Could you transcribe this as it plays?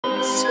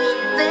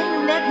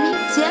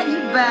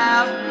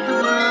about the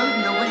world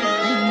and the way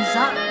things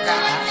are.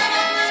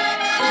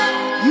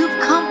 You've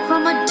come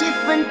from a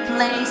different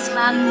place, and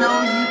I know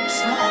you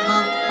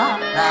traveled far.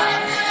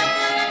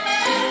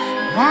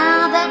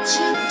 Now that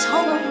you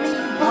told me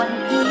what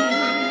it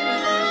is,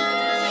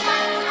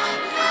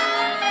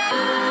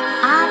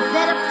 I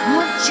better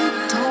point you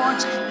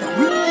towards the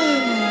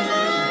wind.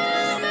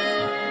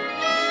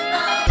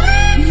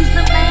 He's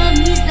the man,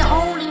 he's the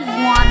only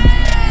one.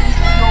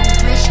 Your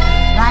wish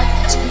like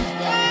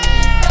today.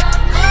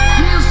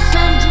 He'll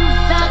send you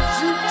back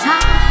through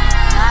time.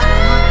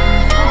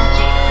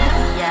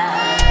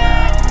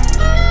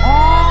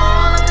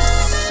 All of the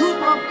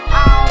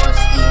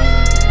superpowers in.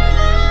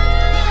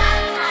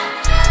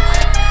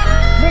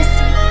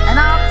 Listen, and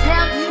I'll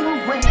tell you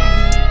where he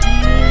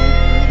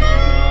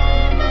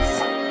is.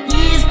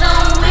 He's the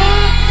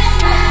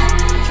wizard.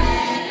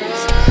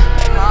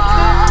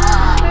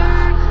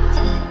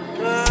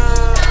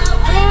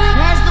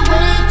 There's the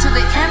way to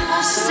the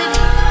Emerald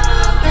City.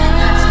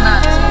 That's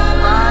not too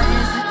far,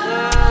 is it?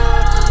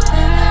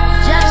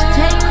 Just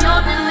take your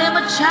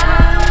delivered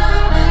child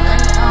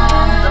and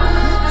on the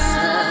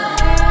pizza.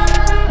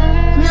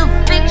 He'll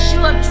fix you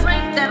a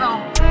drink that'll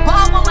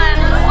bubble and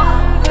roll.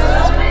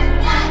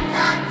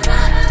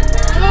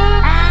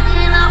 And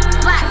in a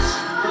flash,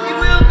 it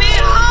will be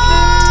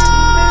home.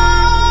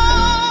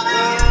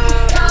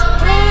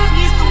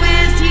 He's the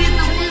whiz, he's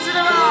the Wizard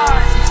of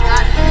Oz. He's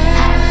got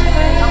passion,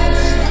 don't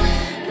say.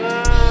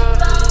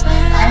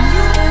 And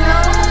you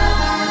know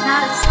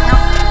that it's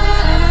nothing.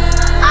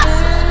 I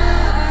said,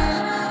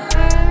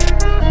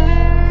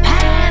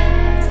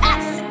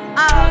 fantastic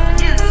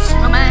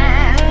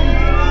instrument.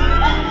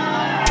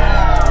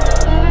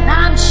 And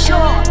I'm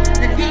sure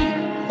that he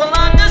will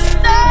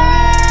understand.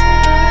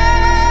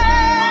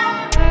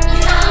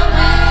 He's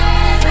amazing.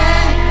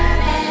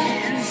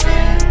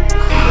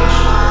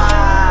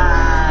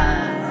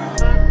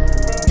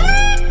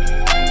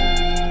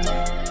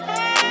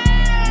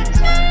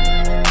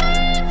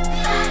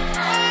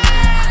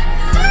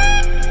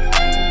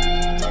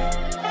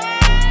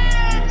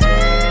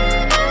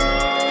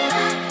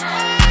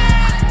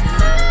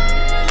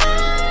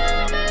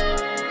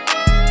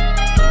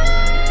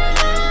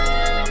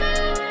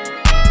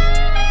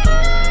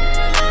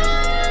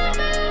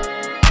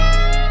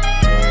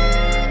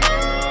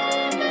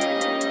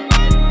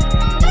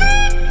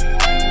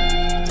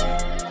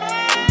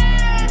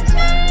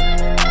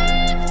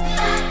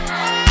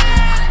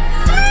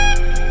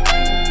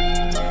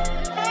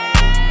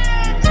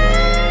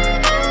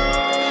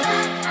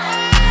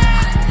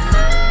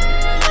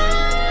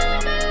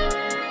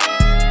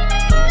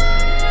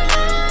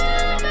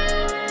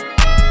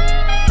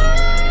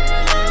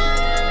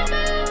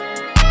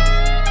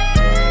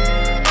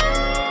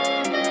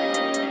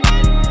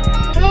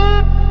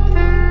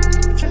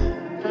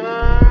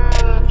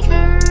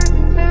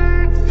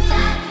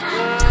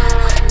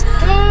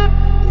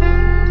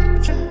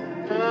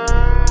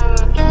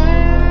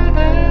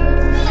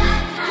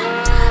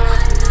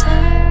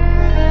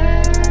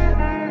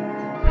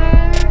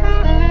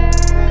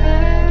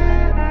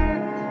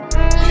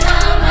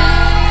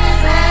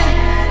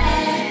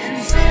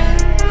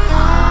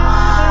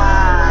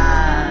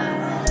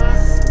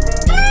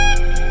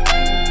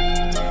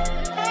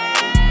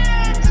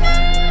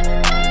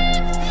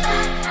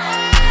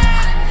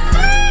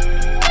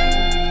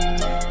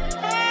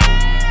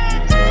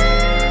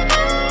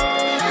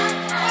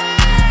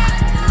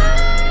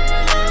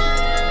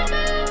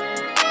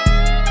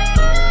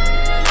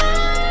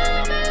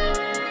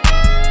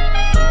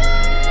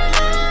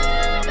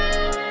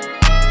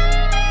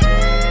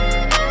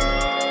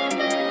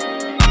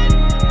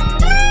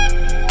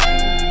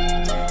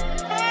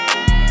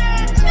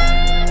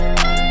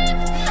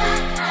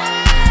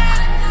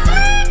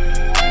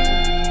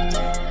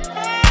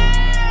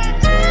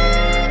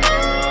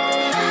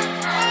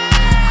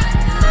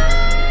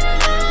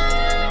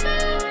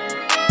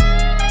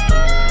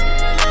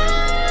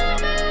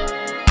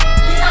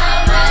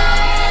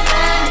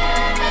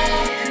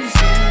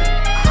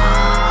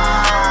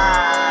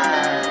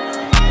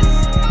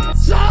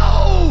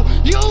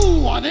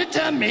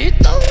 To meet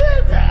the